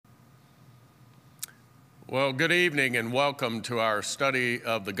Well, good evening and welcome to our study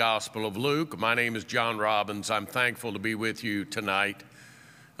of the Gospel of Luke. My name is John Robbins. I'm thankful to be with you tonight.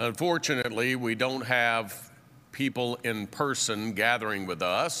 Unfortunately, we don't have people in person gathering with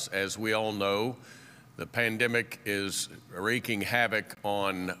us. As we all know, the pandemic is wreaking havoc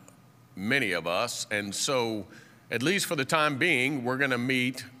on many of us, and so at least for the time being, we're going to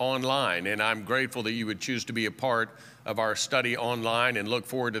meet online, and I'm grateful that you would choose to be a part of our study online and look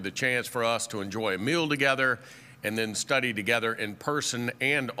forward to the chance for us to enjoy a meal together and then study together in person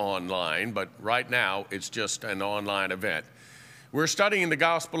and online. But right now, it's just an online event. We're studying the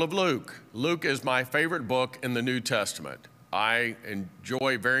Gospel of Luke. Luke is my favorite book in the New Testament. I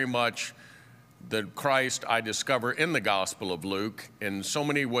enjoy very much the Christ I discover in the Gospel of Luke. In so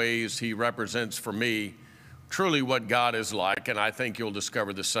many ways, he represents for me truly what God is like, and I think you'll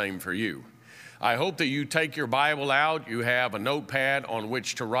discover the same for you. I hope that you take your Bible out, you have a notepad on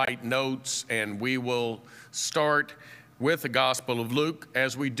which to write notes, and we will start with the Gospel of Luke,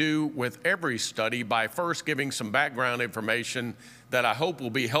 as we do with every study, by first giving some background information that I hope will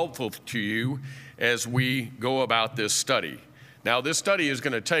be helpful to you as we go about this study. Now, this study is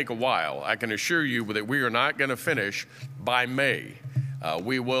going to take a while. I can assure you that we are not going to finish by May.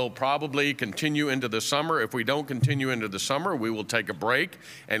 We will probably continue into the summer. If we don't continue into the summer, we will take a break.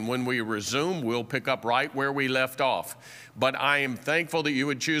 And when we resume, we'll pick up right where we left off. But I am thankful that you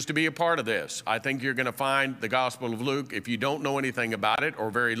would choose to be a part of this. I think you're going to find the Gospel of Luke, if you don't know anything about it or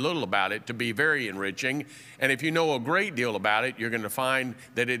very little about it, to be very enriching. And if you know a great deal about it, you're going to find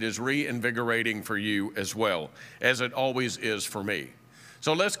that it is reinvigorating for you as well, as it always is for me.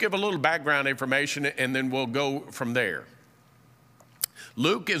 So let's give a little background information, and then we'll go from there.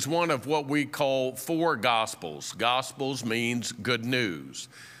 Luke is one of what we call four Gospels. Gospels means good news.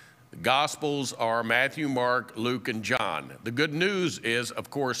 The Gospels are Matthew, Mark, Luke, and John. The good news is, of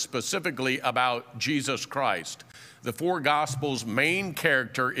course, specifically about Jesus Christ. The four Gospels' main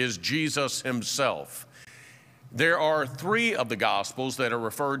character is Jesus himself. There are three of the Gospels that are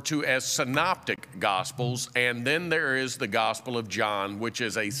referred to as synoptic Gospels, and then there is the Gospel of John, which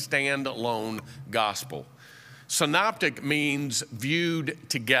is a standalone gospel. Synoptic means viewed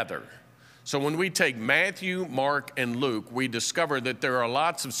together. So when we take Matthew, Mark, and Luke, we discover that there are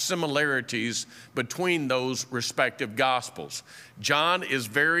lots of similarities between those respective Gospels. John is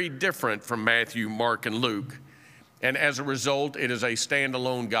very different from Matthew, Mark, and Luke, and as a result, it is a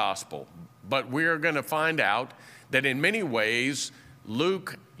standalone gospel. But we're going to find out that in many ways,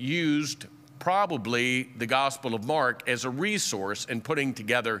 Luke used probably the Gospel of Mark as a resource in putting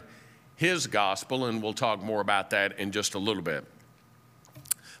together his gospel, and we'll talk more about that in just a little bit.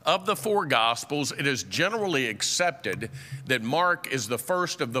 Of the four Gospels, it is generally accepted that Mark is the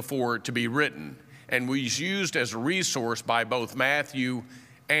first of the four to be written, and was used as a resource by both Matthew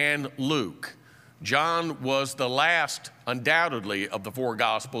and Luke. John was the last, undoubtedly, of the four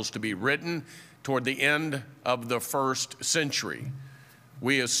Gospels to be written toward the end of the first century.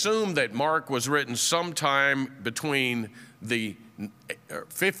 We assume that Mark was written sometime between the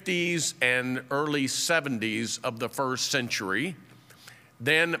 50s and early 70s of the first century.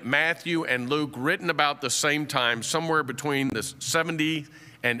 Then Matthew and Luke written about the same time, somewhere between the 70s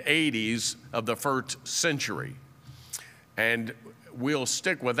and 80s of the first century. And we'll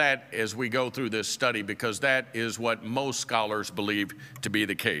stick with that as we go through this study, because that is what most scholars believe to be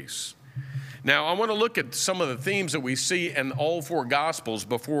the case. Now, I want to look at some of the themes that we see in all four Gospels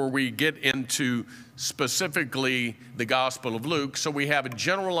before we get into specifically the Gospel of Luke, so we have a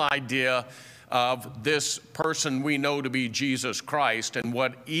general idea of this person we know to be Jesus Christ and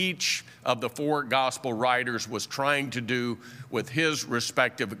what each of the four Gospel writers was trying to do with his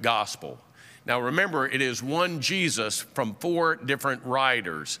respective Gospel. Now, remember, it is one Jesus from four different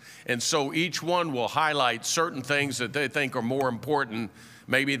writers, and so each one will highlight certain things that they think are more important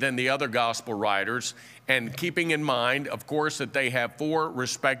maybe than the other gospel writers, and keeping in mind, of course, that they have four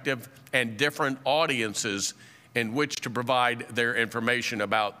respective and different audiences in which to provide their information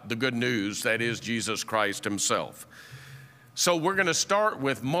about the good news that is Jesus Christ himself. So we're going to start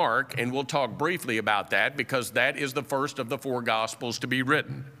with Mark, and we'll talk briefly about that because that is the first of the four Gospels to be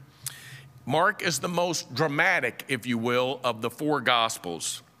written. Mark is the most dramatic, if you will, of the four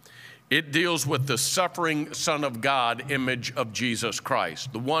Gospels. It deals with the suffering Son of God image of Jesus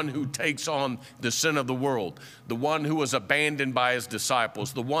Christ, the one who takes on the sin of the world, the one who was abandoned by his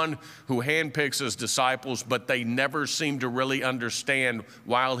disciples, the one who handpicks his disciples, but they never seem to really understand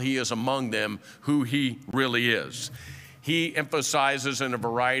while he is among them who he really is. he emphasizes in a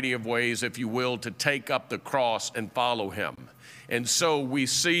variety of ways, if you will, to take up the cross and follow him. And so we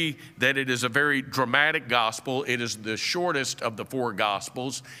see that it is a very dramatic gospel. It is the shortest of the four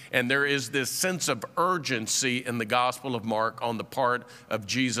gospels, and there is this sense of urgency in the Gospel of Mark on the part of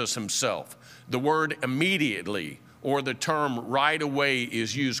Jesus himself. The word immediately, or the term right away,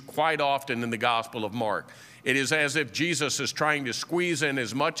 is used quite often in the Gospel of Mark. It is as if Jesus is trying to squeeze in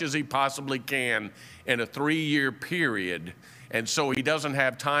as much as he possibly can in a 3-year period. And so he doesn't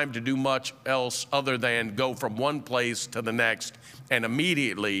have time to do much else other than go from one place to the next and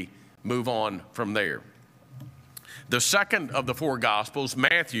immediately move on from there. The second of the four Gospels,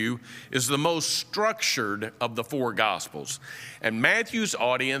 Matthew, is the most structured of the four Gospels. And Matthew's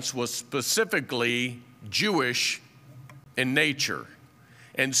audience was specifically Jewish in nature.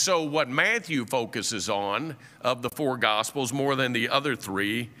 And so what Matthew focuses on of the four Gospels more than the other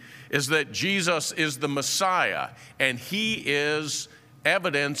three is that Jesus is the Messiah, and he is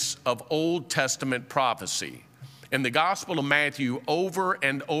evidence of Old Testament prophecy. In the Gospel of Matthew, over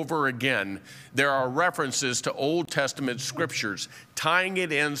and over again, there are references to Old Testament scriptures, tying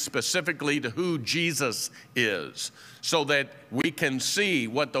it in specifically to who Jesus is, so that we can see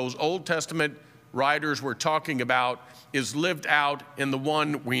what those Old Testament writers were talking about is lived out in the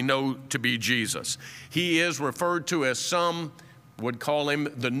one we know to be Jesus. He is referred to, as some would call him,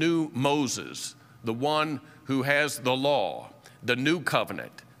 the new Moses, the one who has the law, the new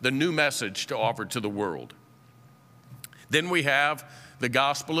covenant, the new message to offer to the world. Then we have the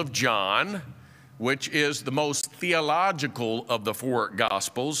Gospel of John, which is the most theological of the four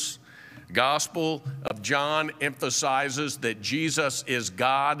Gospels. Gospel of John emphasizes that Jesus is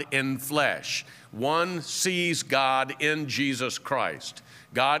God in flesh. One sees God in Jesus Christ.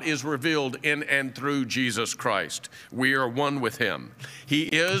 God is revealed in and through Jesus Christ. We are one with him. He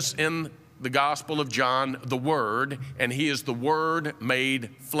is, in the Gospel of John, the Word, and he is the Word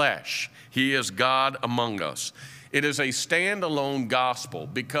made flesh. He is God among us. It is a standalone gospel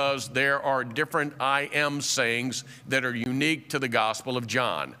because there are different I am sayings that are unique to the Gospel of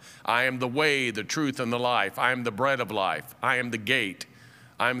John. I am the way, the truth, and the life. I am the bread of life. I am the gate.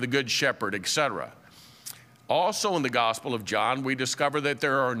 I am the good shepherd, etc. Also in the Gospel of John, we discover that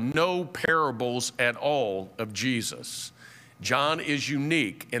there are no parables at all of Jesus. John is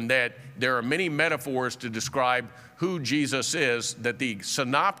unique in that there are many metaphors to describe who Jesus is that the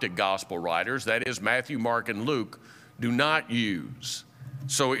synoptic gospel writers, that is Matthew, Mark, and Luke, do not use.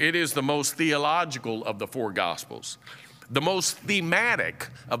 So it is the most theological of the four Gospels. The most thematic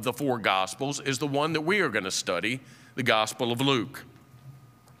of the four Gospels is the one that we are going to study, the Gospel of Luke.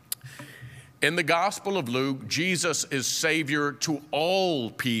 In the Gospel of Luke, Jesus is Savior to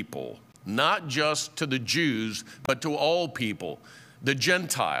all people, not just to the Jews, but to all people, the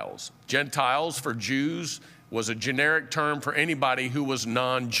Gentiles. Gentiles for Jews was a generic term for anybody who was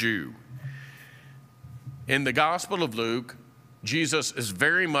non-Jew. In the Gospel of Luke, Jesus is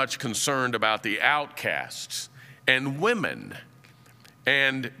very much concerned about the outcasts and women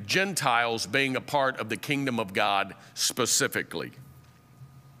and Gentiles being a part of the kingdom of God specifically.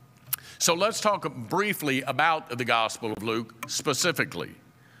 So let's talk briefly about the Gospel of Luke specifically.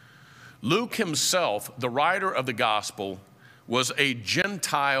 Luke himself, the writer of the Gospel, was a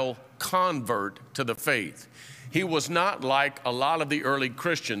Gentile convert to the faith. He was not like a lot of the early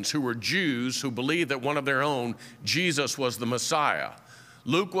Christians who were Jews who believed that one of their own, Jesus, was the Messiah.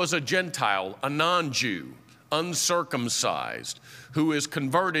 Luke was a Gentile, a non-Jew, uncircumcised, who is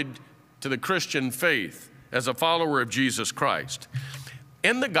converted to the Christian faith as a follower of Jesus Christ.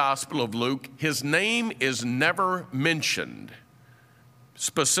 In the Gospel of Luke, his name is never mentioned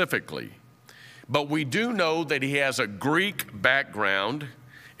specifically, but we do know that he has a Greek background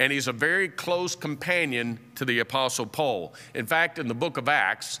and he's a very close companion to the Apostle Paul. In fact, in the book of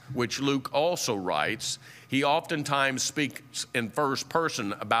Acts, which Luke also writes, he oftentimes speaks in first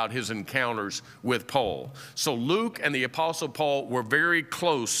person about his encounters with Paul. So Luke and the Apostle Paul were very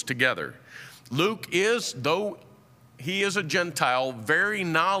close together. Luke is, though he is a Gentile, very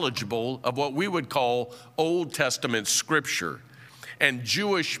knowledgeable of what we would call Old Testament scripture and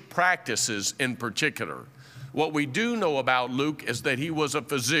Jewish practices in particular. What we do know about Luke is that he was a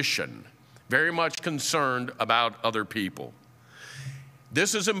physician, very much concerned about other people.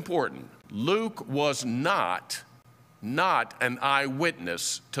 This is important. Luke was not an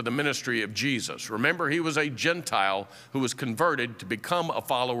eyewitness to the ministry of Jesus. Remember, he was a Gentile who was converted to become a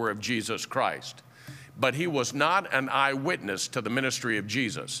follower of Jesus Christ. But he was not an eyewitness to the ministry of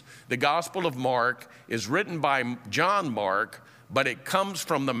Jesus. The Gospel of Mark is written by John Mark, but it comes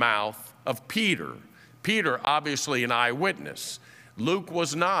from the mouth of Peter. Peter, obviously an eyewitness. Luke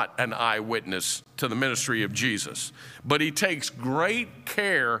was not an eyewitness to the ministry of Jesus, but he takes great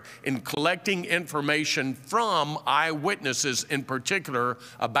care in collecting information from eyewitnesses in particular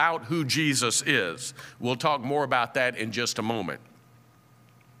about who Jesus is. We'll talk more about that in just a moment.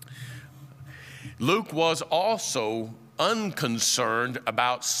 Luke was also unconcerned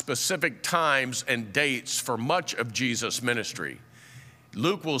about specific times and dates for much of Jesus' ministry.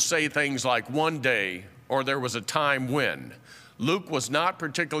 Luke will say things like one day or there was a time when. Luke was not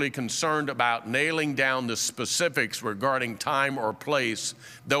particularly concerned about nailing down the specifics regarding time or place,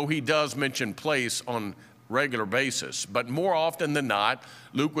 though he does mention place on regular basis. But more often than not,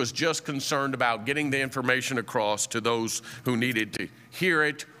 Luke was just concerned about getting the information across to those who needed to hear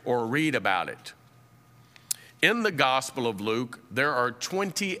it or read about it. In the Gospel of Luke, there are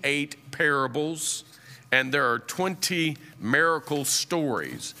 28 parables and there are 20 miracle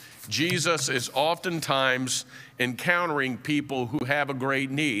stories. Jesus is oftentimes encountering people who have a great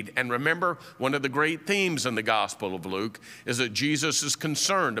need. And remember, one of the great themes in the Gospel of Luke is that Jesus is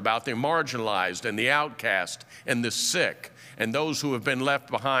concerned about the marginalized and the outcast and the sick and those who have been left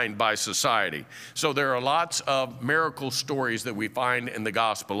behind by society. So there are lots of miracle stories that we find in the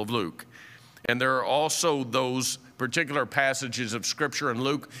Gospel of Luke. And there are also those particular passages of Scripture in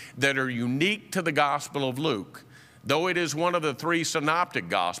Luke that are unique to the Gospel of Luke. Though it is one of the three synoptic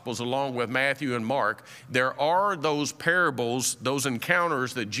Gospels, along with Matthew and Mark, there are those parables, those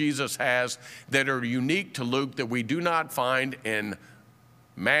encounters that Jesus has that are unique to Luke that we do not find in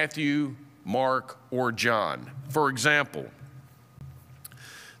Matthew, Mark, or John. For example,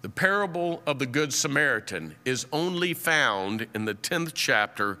 the parable of the Good Samaritan is only found in the 10th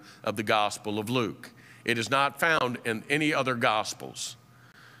chapter of the Gospel of Luke. It is not found in any other Gospels.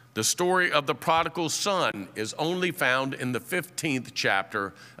 The story of the prodigal son is only found in the 15th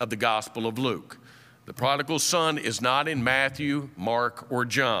chapter of the Gospel of Luke. The prodigal son is not in Matthew, Mark, or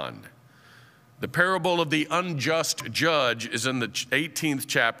John. The parable of the unjust judge is in the 18th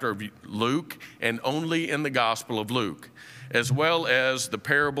chapter of Luke and only in the Gospel of Luke, as well as the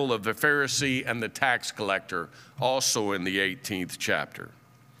parable of the Pharisee and the tax collector, also in the 18th chapter.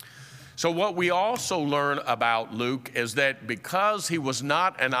 So what we also learn about Luke is that because he was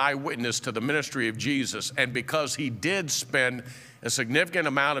not an eyewitness to the ministry of Jesus, and because he did spend a significant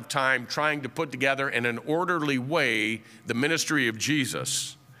amount of time trying to put together in an orderly way the ministry of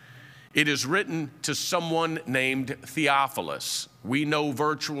Jesus, it is written to someone named Theophilus. We know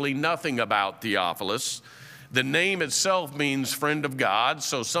virtually nothing about Theophilus. The name itself means friend of God,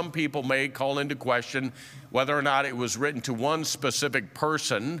 so some people may call into question whether or not it was written to one specific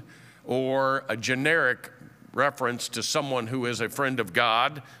person or a generic reference to someone who is a friend of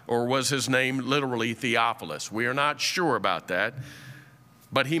God, or was his name literally Theophilus. We are not sure about that,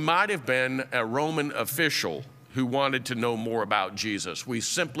 but he might have been a Roman official who wanted to know more about Jesus. We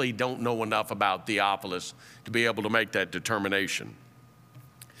simply don't know enough about Theophilus to be able to make that determination.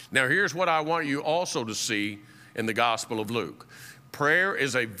 Now, here's what I want you also to see in the Gospel of Luke. Prayer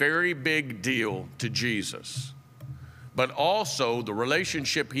is a very big deal to Jesus, but also the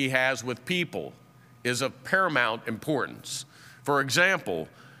relationship he has with people is of paramount importance. For example,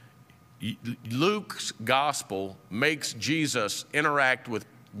 Luke's gospel makes Jesus interact with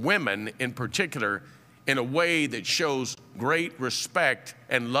women in particular in a way that shows great respect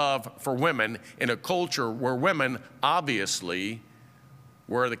and love for women in a culture where women obviously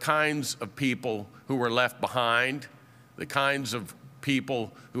were the kinds of people who were left behind, the kinds of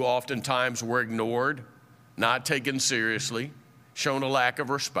people who oftentimes were ignored, not taken seriously, shown a lack of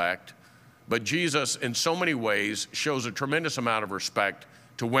respect. But Jesus, in so many ways, shows a tremendous amount of respect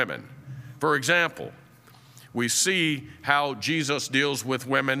to women. For example, we see how Jesus deals with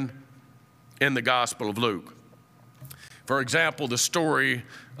women in the Gospel of Luke. For example, the story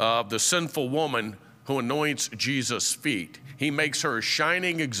of the sinful woman who anoints Jesus' feet. He makes her a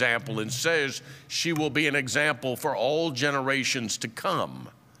shining example and says she will be an example for all generations to come.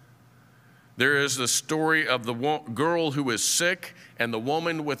 There is the story of the girl who is sick and the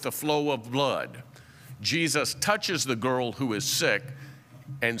woman with the flow of blood. Jesus touches the girl who is sick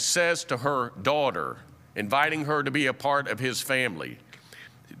and says to her daughter, inviting her to be a part of his family.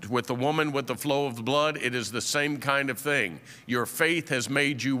 With the woman with the flow of blood, it is the same kind of thing. Your faith has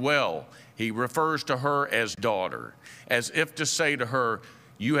made you well. He refers to her as daughter, as if to say to her,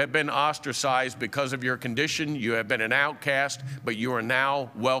 you have been ostracized because of your condition. You have been an outcast, but you are now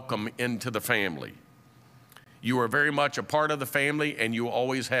welcome into the family. You are very much a part of the family, and you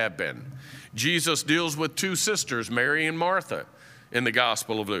always have been. Jesus deals with two sisters, Mary and Martha, in the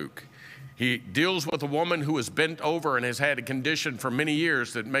Gospel of Luke. He deals with a woman who is bent over and has had a condition for many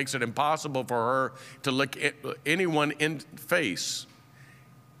years that makes it impossible for her to look anyone in the face.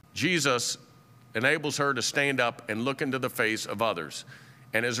 Jesus enables her to stand up and look into the face of others.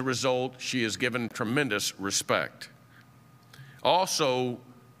 And as a result, she is given tremendous respect. Also,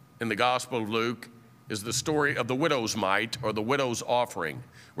 in the Gospel of Luke is the story of the widow's mite, or the widow's offering,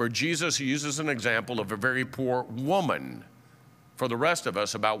 where Jesus uses an example of a very poor woman for the rest of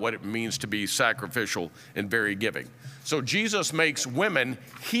us about what it means to be sacrificial and very giving. So Jesus makes women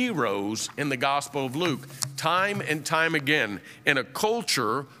heroes in the Gospel of Luke time and time again, in a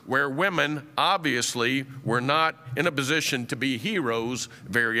culture where women obviously were not in a position to be heroes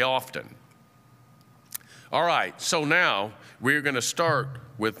very often. All right, so now we're going to start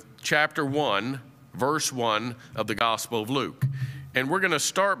with chapter 1, verse 1 of the Gospel of Luke. And we're going to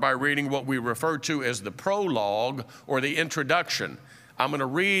start by reading what we refer to as the prologue, or the introduction. I'm going to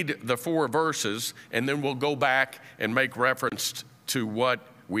read the 4 verses, and then we'll go back and make reference to what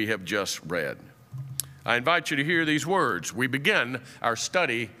we have just read. I invite you to hear these words. We begin our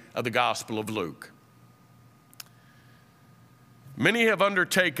study of the Gospel of Luke. Many have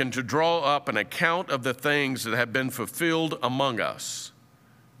undertaken to draw up an account of the things that have been fulfilled among us,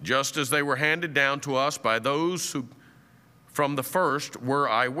 just as they were handed down to us by those who from the first were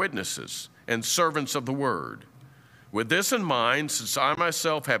eyewitnesses and servants of the word. With this in mind, since I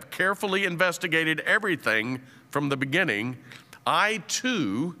myself have carefully investigated everything from the beginning, I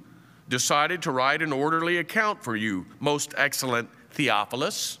too decided to write an orderly account for you, most excellent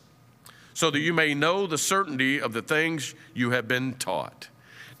Theophilus, so that you may know the certainty of the things you have been taught.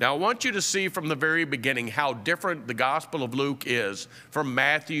 Now, I want you to see from the very beginning how different the Gospel of Luke is from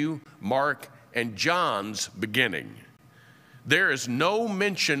Matthew, Mark, and John's beginning. There is no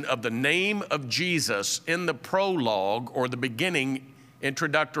mention of the name of Jesus in the prologue or the beginning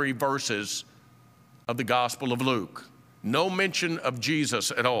introductory verses of the Gospel of Luke. No mention of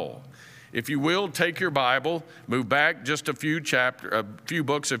Jesus at all. If you will, take your Bible, move back just a few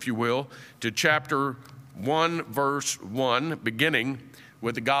books, if you will, to chapter 1, verse 1, beginning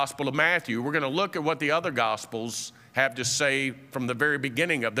with the Gospel of Matthew. We're going to look at what the other Gospels have to say from the very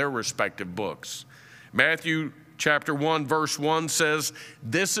beginning of their respective books. Matthew chapter 1, verse 1 says,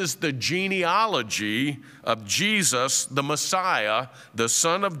 "This is the genealogy of Jesus, the Messiah, the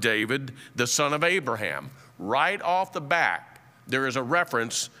son of David, the son of Abraham." Right off the bat, there is a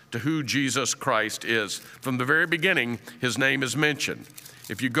reference to who Jesus Christ is. From the very beginning, his name is mentioned.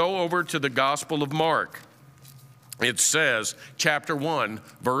 If you go over to the Gospel of Mark, it says, chapter 1,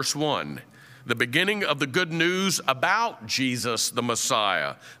 verse 1, the beginning of the good news about Jesus, the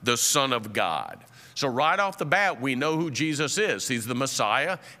Messiah, the Son of God. So right off the bat, we know who Jesus is. He's the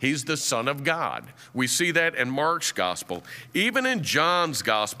Messiah. He's the Son of God. We see that in Mark's gospel. Even in John's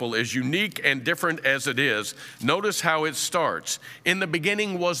gospel, as unique and different as it is, notice how it starts. In the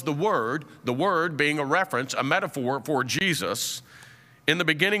beginning was the Word being a reference, a metaphor for Jesus. In the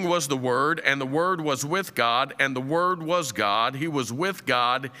beginning was the Word, and the Word was with God, and the Word was God. He was with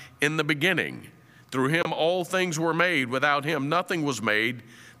God in the beginning. Through him all things were made. Without him nothing was made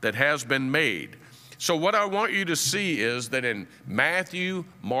that has been made. So what I want you to see is that in Matthew,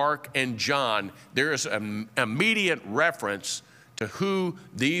 Mark, and John, there is an immediate reference to who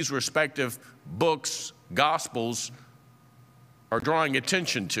these respective books, Gospels, are drawing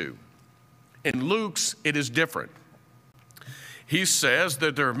attention to. In Luke's, it is different. He says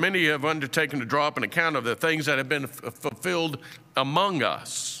that there are many who have undertaken to draw up an account of the things that have been fulfilled among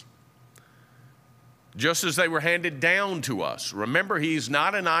us, just as they were handed down to us. Remember, he's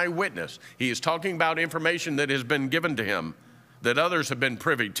not an eyewitness. He is talking about information that has been given to him that others have been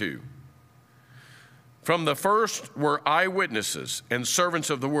privy to. From the first were eyewitnesses and servants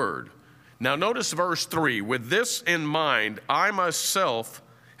of the word. Now notice verse 3. With this in mind, I myself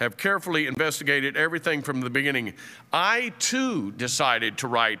have carefully investigated everything from the beginning. I too decided to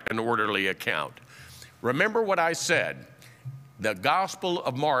write an orderly account. Remember what I said. The Gospel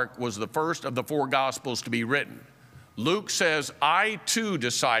of Mark was the first of the 4 Gospels to be written. Luke says, I too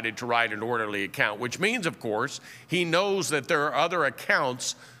decided to write an orderly account, which means, of course, he knows that there are other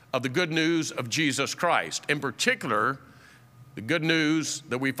accounts of the good news of Jesus Christ. In particular, the good news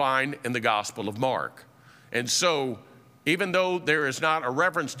that we find in the Gospel of Mark. And so, even though there is not a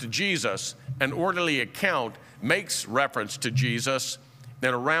reference to Jesus, an orderly account makes reference to Jesus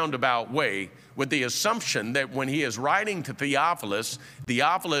in a roundabout way, with the assumption that when he is writing to Theophilus,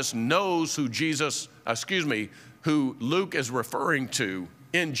 Theophilus knows who Luke is referring to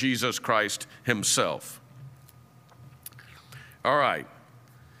in Jesus Christ himself. All right,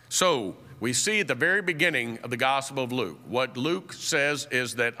 so we see at the very beginning of the Gospel of Luke, what Luke says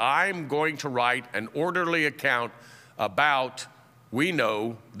is that I'm going to write an orderly account about, we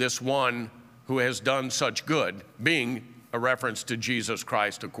know, this one who has done such good, being a reference to Jesus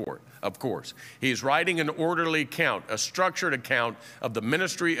Christ, of course. He's writing an orderly account, a structured account of the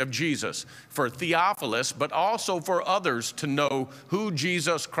ministry of Jesus for Theophilus, but also for others to know who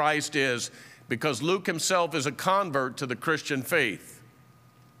Jesus Christ is, because Luke himself is a convert to the Christian faith.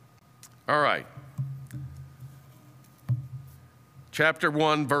 All right. Chapter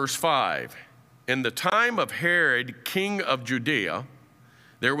 1, verse 5. In the time of Herod, king of Judea,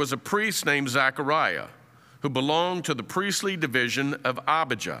 there was a priest named Zechariah, who belonged to the priestly division of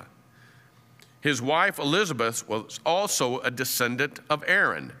Abijah. His wife Elizabeth was also a descendant of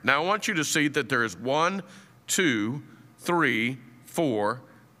Aaron. Now I want you to see that there's 1, 2, 3, 4,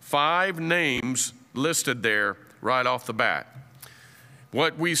 5 names listed there right off the bat.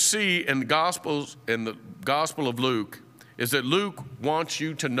 What we see in the Gospel of Luke is that Luke wants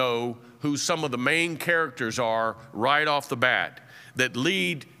you to know who some of the main characters are right off the bat that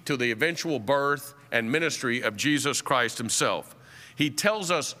lead to the eventual birth and ministry of Jesus Christ himself. He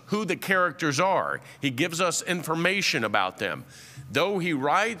tells us who the characters are. He gives us information about them. Though he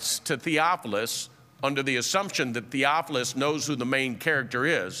writes to Theophilus under the assumption that Theophilus knows who the main character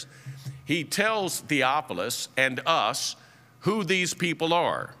is, he tells Theophilus and us who these people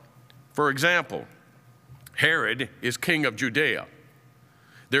are. For example, Herod is king of Judea.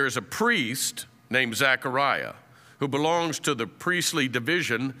 There is a priest named Zechariah who belongs to the priestly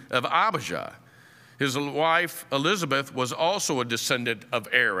division of Abijah. His wife Elizabeth was also a descendant of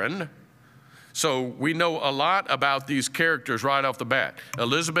Aaron. So we know a lot about these characters right off the bat.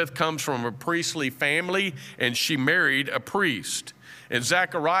 Elizabeth comes from a priestly family, and she married a priest. And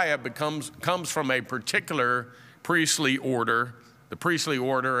Zechariah comes from a particular priestly order, the priestly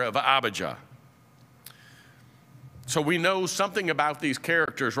order of Abijah. So we know something about these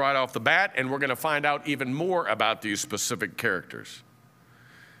characters right off the bat, and we're going to find out even more about these specific characters.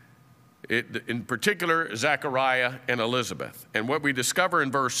 In particular, Zechariah and Elizabeth. And what we discover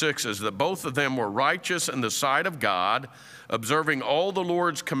in verse 6 is that both of them were righteous in the sight of God, observing all the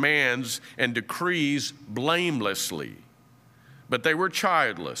Lord's commands and decrees blamelessly. But they were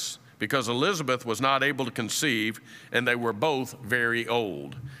childless, because Elizabeth was not able to conceive, and they were both very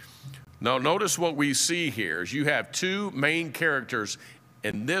old. Now, notice what we see here is you have two main characters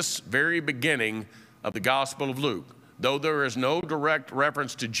in this very beginning of the Gospel of Luke. Though there is no direct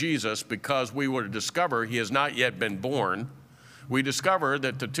reference to Jesus, because we will discover he has not yet been born, we discover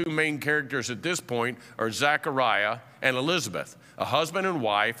that the two main characters at this point are Zechariah and Elizabeth, a husband and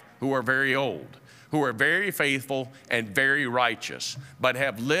wife who are very old, who are very faithful and very righteous, but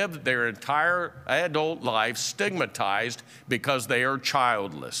have lived their entire adult life stigmatized because they are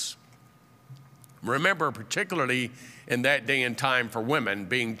childless. Remember, particularly in that day and time for women,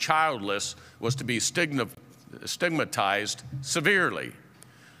 being childless was to be stigmatized severely.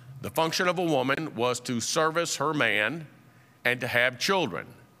 The function of a woman was to service her man and to have children.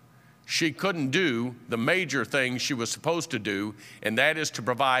 She couldn't do the major thing she was supposed to do, and that is to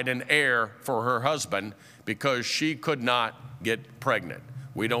provide an heir for her husband, because she could not get pregnant.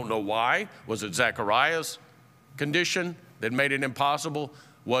 We don't know why. Was it Zechariah's condition that made it impossible?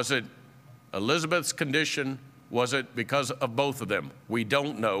 Was it Elizabeth's condition? Was it because of both of them? We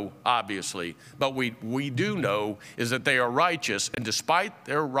don't know, obviously, but we do know is that they are righteous, and despite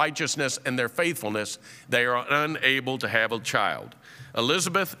their righteousness and their faithfulness, they are unable to have a child.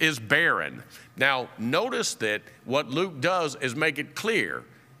 Elizabeth is barren. Now, notice that what Luke does is make it clear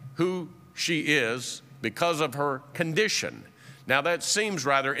who she is because of her condition. Now, that seems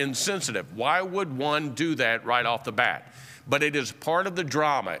rather insensitive. Why would one do that right off the bat? But it is part of the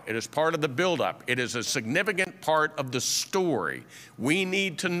drama. It is part of the buildup. It is a significant part of the story. We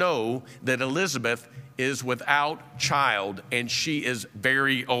need to know that Elizabeth is without child, and she is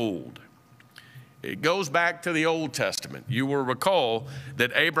very old. It goes back to the Old Testament. You will recall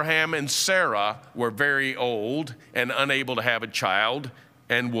that Abraham and Sarah were very old and unable to have a child,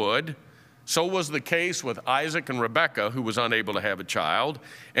 and would. So was the case with Isaac and Rebekah, who was unable to have a child,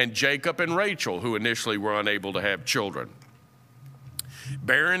 and Jacob and Rachel, who initially were unable to have children.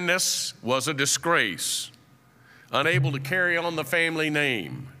 Barrenness was a disgrace, unable to carry on the family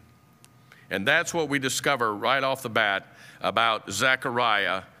name. And that's what we discover right off the bat about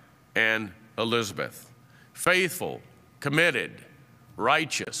Zechariah and Elizabeth. Faithful, committed,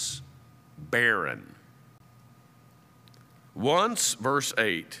 righteous, barren. Once, verse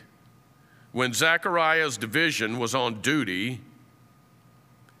 8, when Zechariah's division was on duty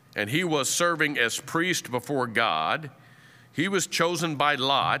and he was serving as priest before God, he was chosen by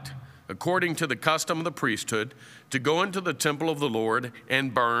Lot, according to the custom of the priesthood, to go into the temple of the Lord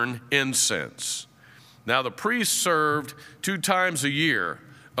and burn incense. Now the priest served 2 times a year,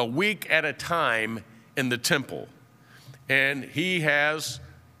 a week at a time, in the temple. and he has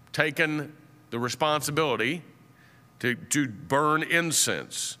taken the responsibility to burn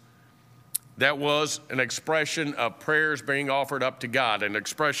incense. That was an expression of prayers being offered up to God, an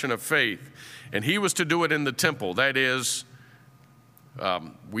expression of faith. And he was to do it in the temple. That is,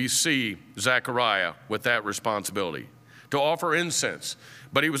 we see Zechariah with that responsibility, to offer incense.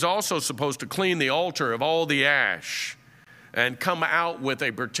 But he was also supposed to clean the altar of all the ash and come out with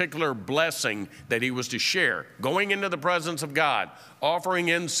a particular blessing that he was to share, going into the presence of God, offering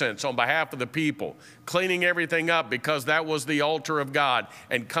incense on behalf of the people, cleaning everything up because that was the altar of God,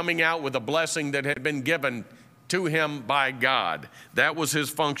 and coming out with a blessing that had been given to him by God. That was his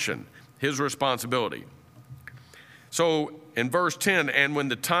function, his responsibility. So in verse 10, and when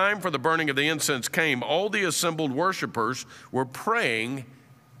the time for the burning of the incense came, all the assembled worshipers were praying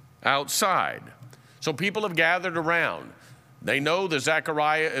outside. So people have gathered around. They know that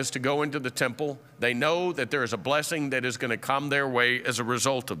Zechariah is to go into the temple. They know that there is a blessing that is going to come their way as a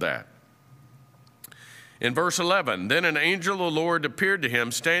result of that. In verse 11, then an angel of the Lord appeared to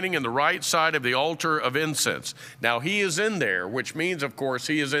him standing in the right side of the altar of incense. Now he is in there, which means, of course,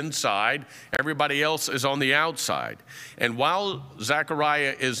 he is inside. Everybody else is on the outside. And while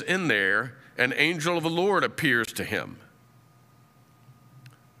Zechariah is in there, an angel of the Lord appears to him.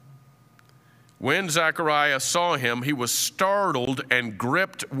 When Zechariah saw him, he was startled and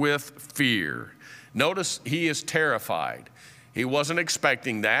gripped with fear. Notice he is terrified. He wasn't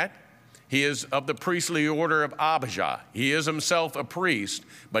expecting that. He is of the priestly order of Abijah. He is himself a priest,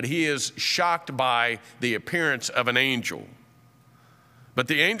 but he is shocked by the appearance of an angel. But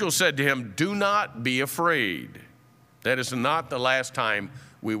the angel said to him, do not be afraid. That is not the last time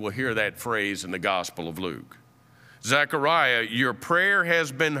we will hear that phrase in the Gospel of Luke. Zechariah, your prayer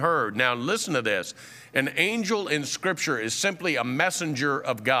has been heard. Now listen to this. An angel in Scripture is simply a messenger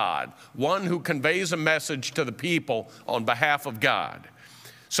of God, one who conveys a message to the people on behalf of God.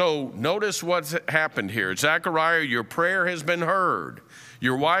 So notice what's happened here. Zechariah, your prayer has been heard.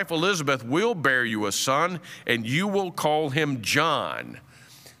 Your wife Elizabeth will bear you a son, and you will call him John.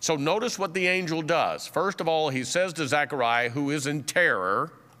 So notice what the angel does. First of all, he says to Zechariah, who is in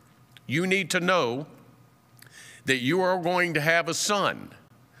terror, you need to know that you are going to have a son.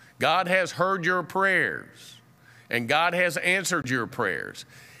 God has heard your prayers, and God has answered your prayers.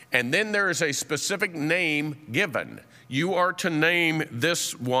 And then there is a specific name given. You are to name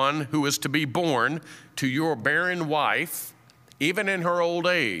this one who is to be born to your barren wife, even in her old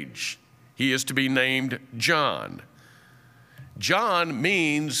age. He is to be named John. John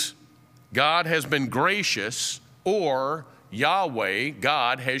means God has been gracious, or Yahweh,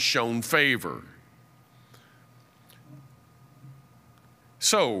 God, has shown favor.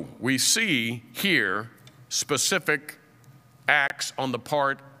 So we see here specific acts on the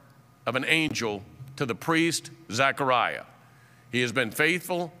part of an angel to the priest Zechariah. He has been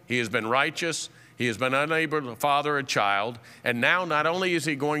faithful, he has been righteous, he has been unable to father a child, and now not only is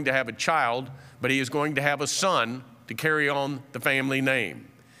he going to have a child, but he is going to have a son to carry on the family name.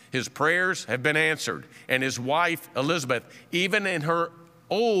 His prayers have been answered, and his wife Elizabeth, even in her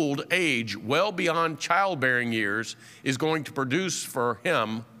old age, well beyond childbearing years, is going to produce for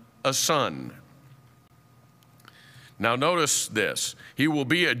him a son. Now notice this. He will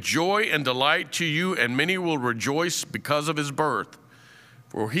be a joy and delight to you, and many will rejoice because of his birth,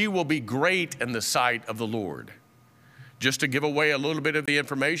 for he will be great in the sight of the Lord. Just to give away a little bit of the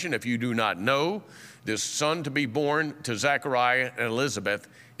information, if you do not know, this son to be born to Zechariah and Elizabeth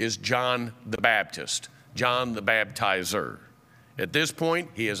is John the Baptist, John the Baptizer. At this point,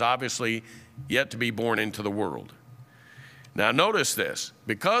 he is obviously yet to be born into the world. Now notice this.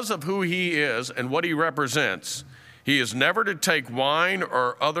 Because of who he is and what he represents, he is never to take wine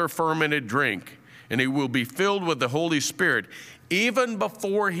or other fermented drink, and he will be filled with the Holy Spirit even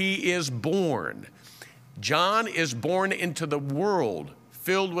before he is born. John is born into the world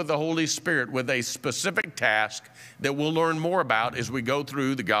filled with the Holy Spirit with a specific task that we'll learn more about as we go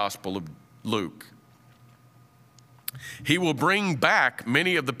through the Gospel of Luke. He will bring back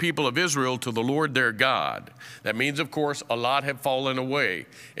many of the people of Israel to the Lord their God. That means, of course, a lot have fallen away.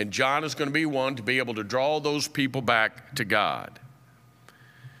 And John is going to be one to be able to draw those people back to God.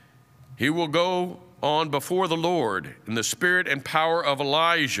 He will go on before the Lord in the spirit and power of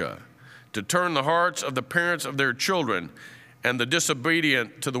Elijah to turn the hearts of the parents of their children and the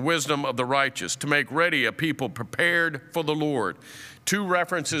disobedient to the wisdom of the righteous, to make ready a people prepared for the Lord. Two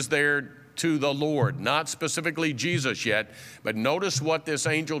references there to the Lord, not specifically Jesus yet, but notice what this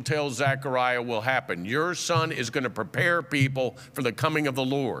angel tells Zechariah will happen. Your son is going to prepare people for the coming of the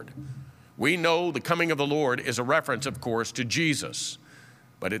Lord. We know the coming of the Lord is a reference, of course, to Jesus.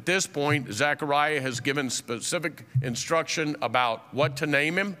 But at this point, Zechariah has given specific instruction about what to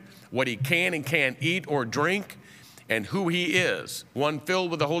name him, what he can and can't eat or drink, and who he is, one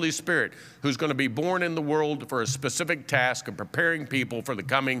filled with the Holy Spirit, who's going to be born in the world for a specific task of preparing people for the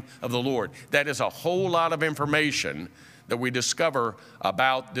coming of the Lord. That is a whole lot of information that we discover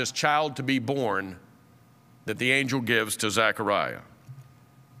about this child to be born that the angel gives to Zechariah.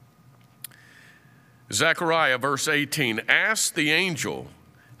 Zechariah, verse 18, asked the angel,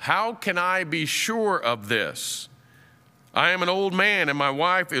 "How can I be sure of this? I am an old man, and my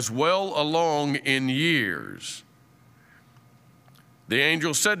wife is well along in years." The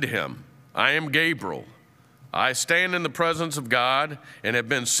angel said to him, "I am Gabriel. I stand in the presence of God and have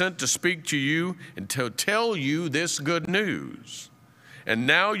been sent to speak to you and to tell you this good news. And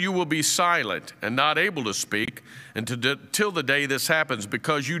now you will be silent and not able to speak until the day this happens,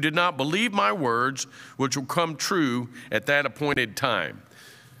 because you did not believe my words, which will come true at that appointed time."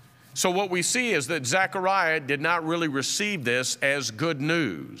 So what we see is that Zechariah did not really receive this as good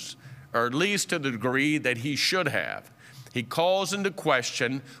news, or at least to the degree that he should have. He calls into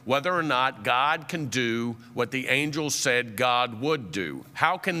question whether or not God can do what the angel said God would do.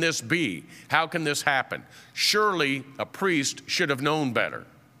 How can this be? How can this happen? Surely a priest should have known better,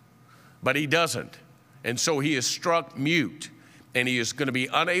 but he doesn't. And so he is struck mute, and he is going to be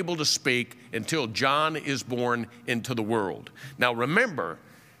unable to speak until John is born into the world. Now remember,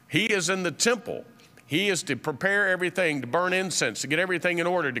 he is in the temple. He is to prepare everything, to burn incense, to get everything in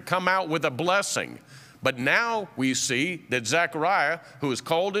order, to come out with a blessing. But now we see that Zechariah, who is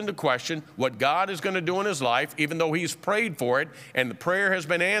called into question what God is going to do in his life, even though he's prayed for it and the prayer has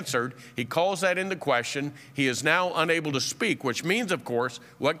been answered, he calls that into question. He is now unable to speak, which means, of course,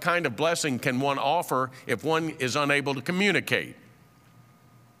 what kind of blessing can one offer if one is unable to communicate?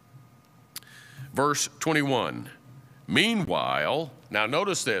 Verse 21, meanwhile, now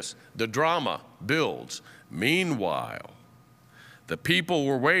notice this, the drama builds. Meanwhile, the people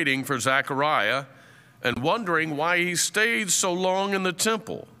were waiting for Zechariah and wondering why he stayed so long in the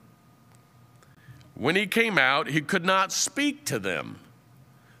temple. When he came out, he could not speak to them.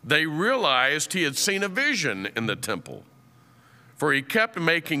 They realized he had seen a vision in the temple, for he kept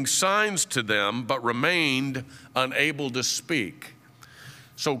making signs to them, but remained unable to speak.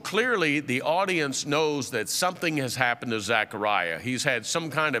 So clearly, the audience knows that something has happened to Zechariah. He's had some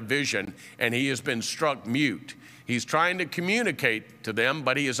kind of vision, and he has been struck mute. He's trying to communicate to them,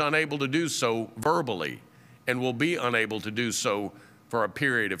 but he is unable to do so verbally and will be unable to do so for a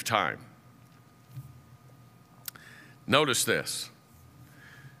period of time. Notice this.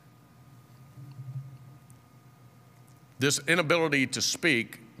 This inability to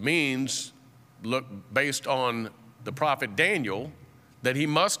speak means, look, based on the prophet Daniel, that he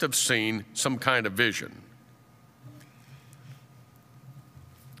must have seen some kind of vision.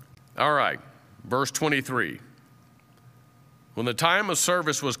 All right, verse 23. When the time of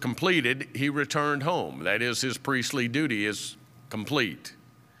service was completed, he returned home. That is, his priestly duty is complete.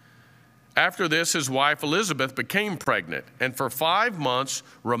 After this, his wife Elizabeth became pregnant, and for 5 months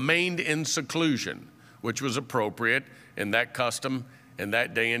remained in seclusion, which was appropriate in that custom. In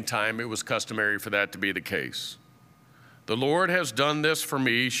that day and time, it was customary for that to be the case. "The Lord has done this for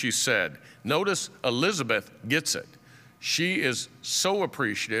me," she said. Notice Elizabeth gets it. She is so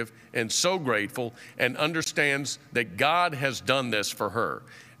appreciative and so grateful and understands that God has done this for her,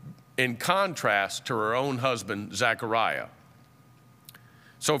 in contrast to her own husband, Zechariah.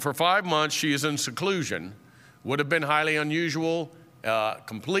 So for 5 months, she is in seclusion. Would have been highly unusual,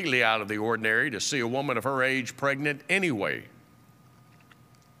 completely out of the ordinary to see a woman of her age pregnant anyway.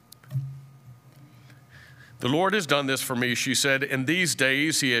 "The Lord has done this for me," she said. "In these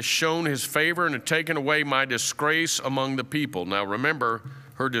days he has shown his favor and taken away my disgrace among the people." Now remember,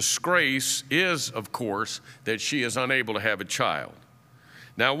 her disgrace is, of course, that she is unable to have a child.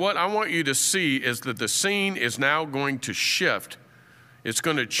 Now what I want you to see is that the scene is now going to shift. It's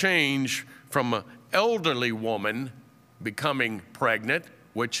going to change from an elderly woman becoming pregnant,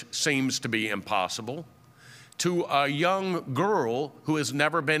 which seems to be impossible, to a young girl who has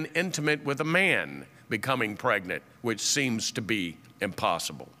never been intimate with a man becoming pregnant, which seems to be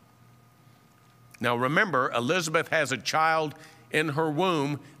impossible. Now remember, Elizabeth has a child in her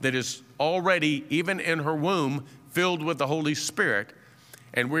womb that is already, even in her womb, filled with the Holy Spirit.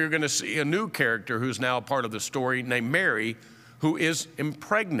 And we're going to see a new character who's now a part of the story named Mary, who is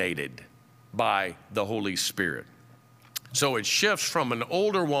impregnated by the Holy Spirit. So it shifts from an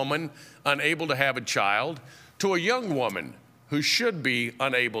older woman unable to have a child to a young woman who should be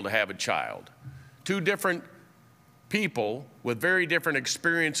unable to have a child. Two different people with very different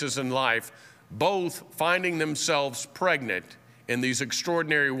experiences in life, both finding themselves pregnant in these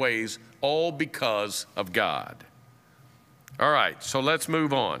extraordinary ways, all because of God. All right, so let's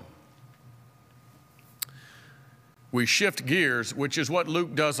move on. We shift gears, which is what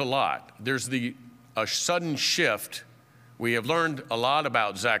Luke does a lot. There's a sudden shift. We have learned a lot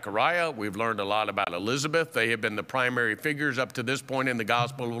about Zechariah. We've learned a lot about Elizabeth. They have been the primary figures up to this point in the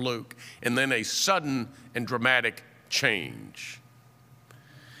Gospel of Luke. And then a sudden and dramatic change.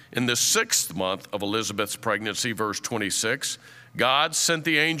 In the 6th month of Elizabeth's pregnancy, verse 26, God sent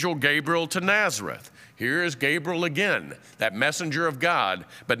the angel Gabriel to Nazareth. Here is Gabriel again, that messenger of God,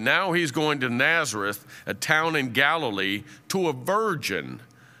 but now he's going to Nazareth, a town in Galilee, to a virgin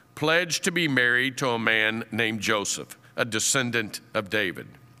pledged to be married to a man named Joseph, a descendant of David.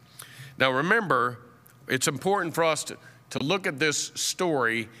 Now remember, it's important for us to look at this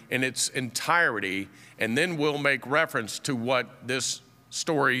story in its entirety, and then we'll make reference to what this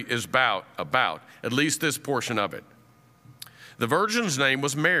story is about, at least this portion of it. The virgin's name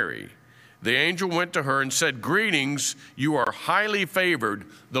was Mary. The angel went to her and said, "Greetings, you are highly favored.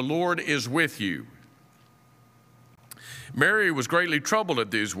 The Lord is with you." Mary was greatly troubled at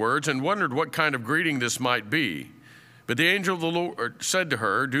these words and wondered what kind of greeting this might be. But the angel of the Lord said to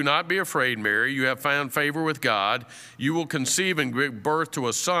her, "Do not be afraid, Mary. You have found favor with God. You will conceive and give birth to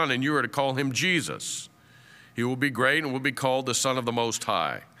a son, and you are to call him Jesus. He will be great and will be called the Son of the Most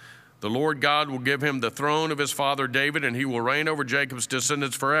High. The Lord God will give him the throne of his father David, and he will reign over Jacob's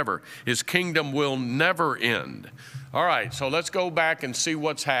descendants forever. His kingdom will never end." All right, so let's go back and see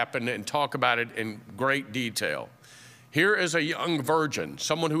what's happened and talk about it in great detail. Here is a young virgin,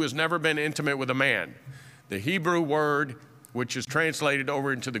 someone who has never been intimate with a man. The Hebrew word, which is translated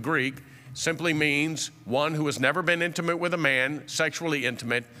over into the Greek, simply means one who has never been intimate with a man, sexually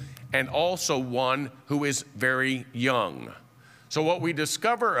intimate, and also one who is very young. So what we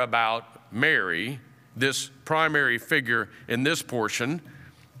discover about Mary, this primary figure in this portion,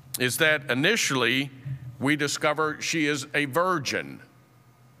 is that initially we discover she is a virgin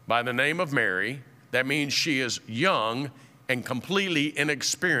by the name of Mary. That means she is young and completely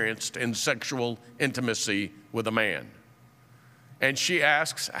inexperienced in sexual intimacy with a man. And she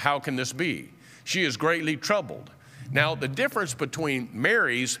asks, how can this be? She is greatly troubled. Now, the difference between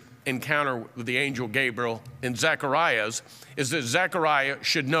Mary's encounter with the angel Gabriel and Zechariah's is that Zechariah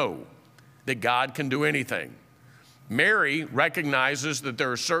should know that God can do anything. Mary recognizes that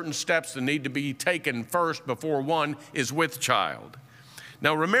there are certain steps that need to be taken first before one is with child.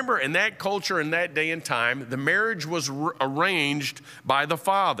 Now remember, in that culture, in that day and time, the marriage was arranged by the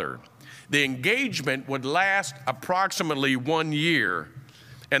father. The engagement would last approximately 1 year,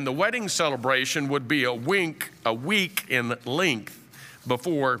 and the wedding celebration would be a week in length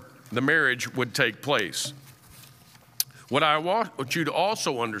before the marriage would take place. What I want you to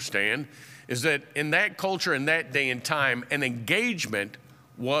also understand is that in that culture, in that day and time, an engagement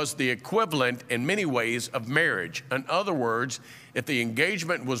was the equivalent in many ways of marriage. In other words, if the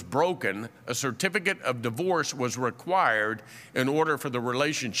engagement was broken, a certificate of divorce was required in order for the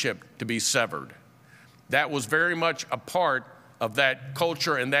relationship to be severed. That was very much a part of that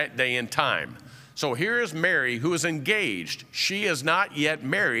culture in that day and time. So here is Mary, who is engaged. She is not yet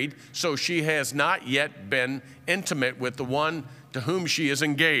married, so she has not yet been intimate with the one to whom she is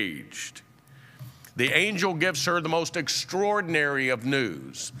engaged. The angel gives her the most extraordinary of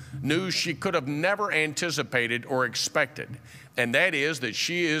news she could have never anticipated or expected, and that is that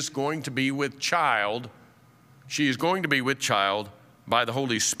she is going to be with child. She is going to be with child by the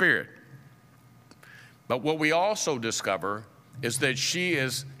Holy Spirit. But what we also discover is that she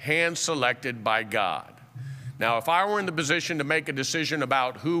is hand-selected by God. Now, if I were in the position to make a decision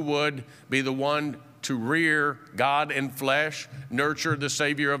about who would be the one to rear God in flesh, nurture the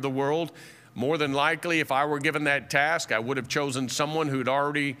Savior of the world, more than likely, if I were given that task, I would have chosen someone who'd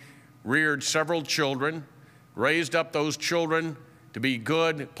already reared several children, raised up those children to be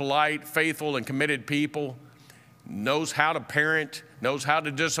good, polite, faithful, and committed people, knows how to parent, knows how to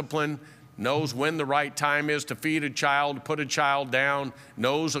discipline, knows when the right time is to feed a child, put a child down,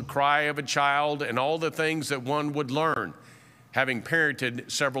 knows a cry of a child, and all the things that one would learn having parented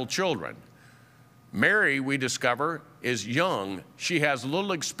several children. Mary, we discover, is young. She has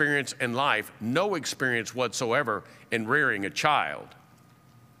little experience in life, no experience whatsoever in rearing a child,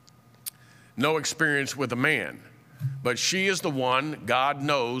 no experience with a man. But she is the one God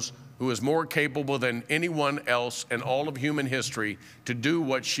knows who is more capable than anyone else in all of human history to do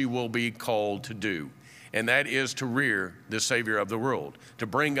what she will be called to do, and that is to rear the Savior of the world, to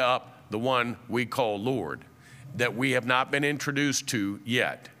bring up the one we call Lord, that we have not been introduced to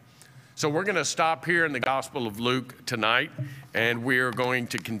yet. So we're going to stop here in the Gospel of Luke tonight, and we are going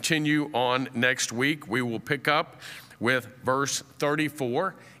to continue on next week. We will pick up with verse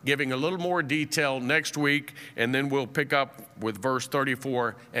 34, giving a little more detail next week, and then we'll pick up with verse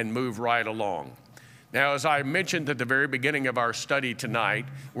 34 and move right along. Now, as I mentioned at the very beginning of our study tonight,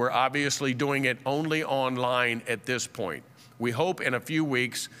 we're obviously doing it only online at this point. We hope in a few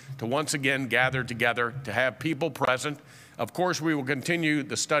weeks to once again gather together, to have people present. Of course, we will continue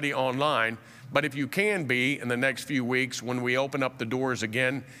the study online, but if you can be in the next few weeks when we open up the doors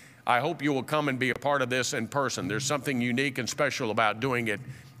again, I hope you will come and be a part of this in person. There's something unique and special about doing it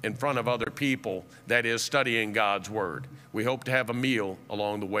in front of other people, that is studying God's Word. We hope to have a meal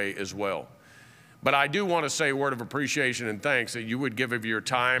along the way as well. But I do want to say a word of appreciation and thanks that you would give of your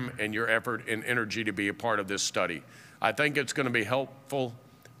time and your effort and energy to be a part of this study. I think it's going to be helpful,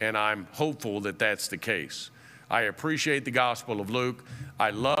 and I'm hopeful that that's the case. I appreciate the Gospel of Luke. I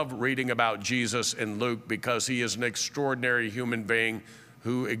love reading about Jesus in Luke because he is an extraordinary human being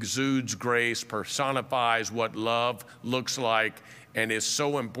who exudes grace, personifies what love looks like, and is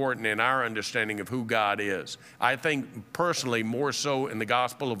so important in our understanding of who God is. I think personally more so in the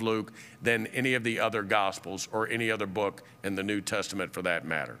Gospel of Luke than any of the other Gospels or any other book in the New Testament for that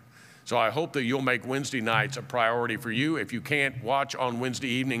matter. So I hope that you'll make Wednesday nights a priority for you. If you can't watch on Wednesday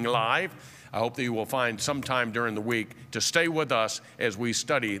evening live, I hope that you will find some time during the week to stay with us as we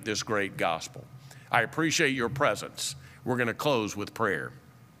study this great gospel. I appreciate your presence. We're going to close with prayer.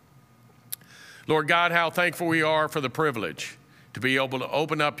 Lord God, how thankful we are for the privilege to be able to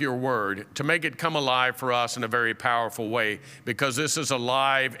open up your word, to make it come alive for us in a very powerful way, because this is a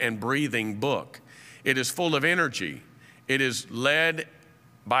live and breathing book. It is full of energy. It is led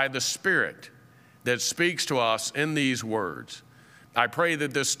by the Spirit that speaks to us in these words. I pray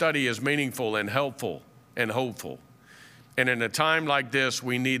that this study is meaningful and helpful and hopeful. And in a time like this,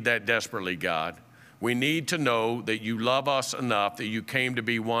 we need that desperately, God. We need to know that you love us enough, that you came to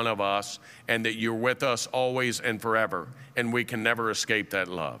be one of us, and that you're with us always and forever, and we can never escape that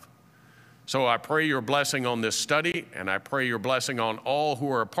love. So I pray your blessing on this study, and I pray your blessing on all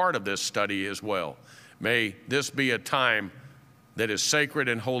who are a part of this study as well. May this be a time that is sacred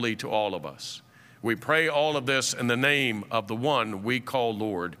and holy to all of us. We pray all of this in the name of the one we call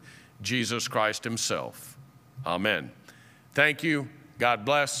Lord, Jesus Christ himself. Amen. Thank you. God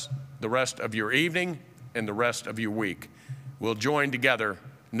bless the rest of your evening and the rest of your week. We'll join together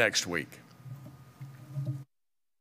next week.